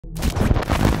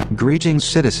Greetings,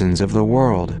 citizens of the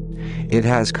world. It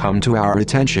has come to our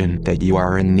attention that you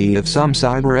are in need of some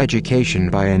cyber education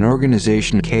by an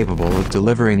organization capable of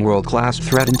delivering world-class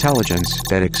threat intelligence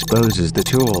that exposes the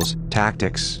tools,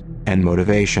 tactics, and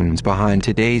motivations behind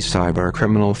today's cyber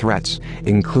criminal threats,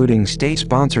 including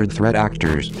state-sponsored threat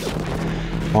actors.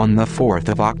 On the 4th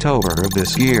of October of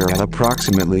this year at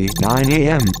approximately 9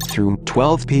 a.m. through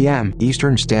 12 p.m.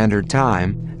 Eastern Standard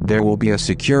Time, there will be a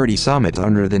security summit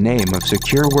under the name of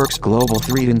Secureworks Global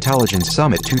Threat Intelligence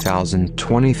Summit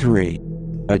 2023.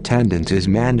 Attendance is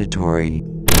mandatory.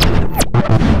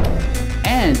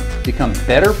 And become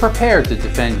better prepared to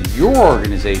defend your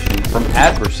organization from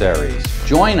adversaries.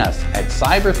 Join us at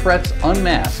Cyber Threats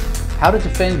Unmasked. How to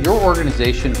defend your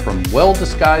organization from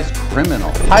well-disguised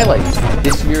criminals. Highlights of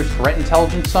this year's Threat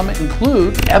Intelligence Summit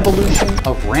include evolution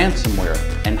of ransomware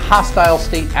and hostile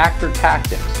state actor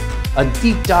tactics, a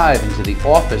deep dive into the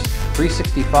Office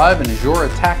 365 and Azure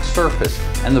attack surface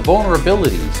and the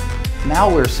vulnerabilities,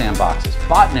 malware sandboxes,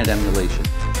 botnet emulation,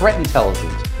 threat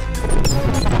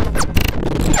intelligence.